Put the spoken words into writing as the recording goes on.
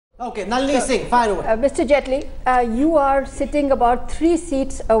Okay, Nalini Singh, fire away. Mr. Jaitley, you are sitting about 3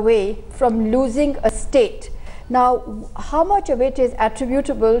 seats away from losing a state. Now, how much of it is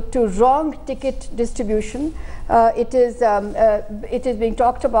attributable to wrong ticket distribution? It is being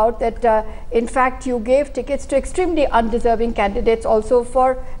talked about that, in fact, you gave tickets to extremely undeserving candidates, also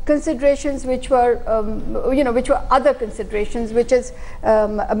for considerations which were, which were other considerations, which is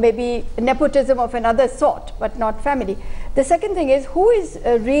maybe nepotism of another sort, but not family. The second thing is, who is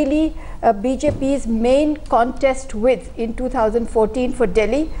really BJP's main contest with in 2014 for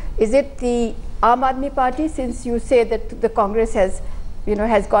Delhi? Is it the Aam Aadmi Party, since you say that the Congress has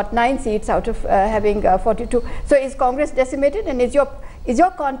got 9 seats out of having 42. So is Congress decimated, and is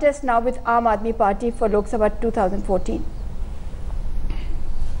your contest now with Aam Aadmi Party for Lok Sabha 2014?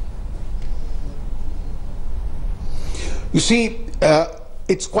 You see,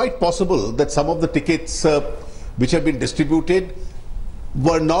 it's quite possible that some of the tickets which have been distributed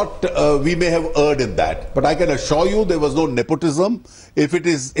were not, we may have erred in that, but I can assure you there was no nepotism. If it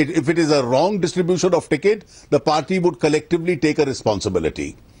is a wrong distribution of ticket, the party would collectively take a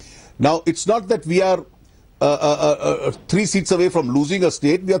responsibility. Now, it's not that we are 3 seats away from losing a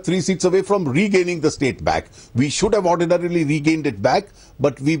state. We are 3 seats away from regaining the state back. We should have ordinarily regained it back,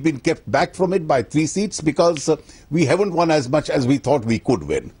 but we've been kept back from it by 3 seats because we haven't won as much as we thought we could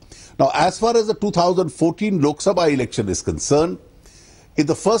win. Now, as far as the 2014 Lok Sabha election is concerned, in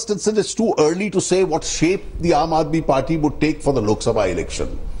the first instance, it's too early to say what shape the Aam Aadmi Party would take for the Lok Sabha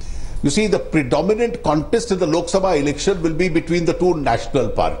election. You see, the predominant contest in the Lok Sabha election will be between the two national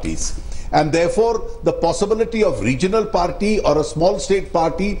parties. And therefore, the possibility of regional party or a small state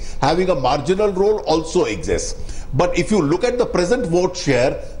party having a marginal role also exists. But if you look at the present vote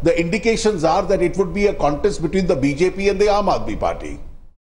share, the indications are that it would be a contest between the BJP and the Aam Aadmi Party.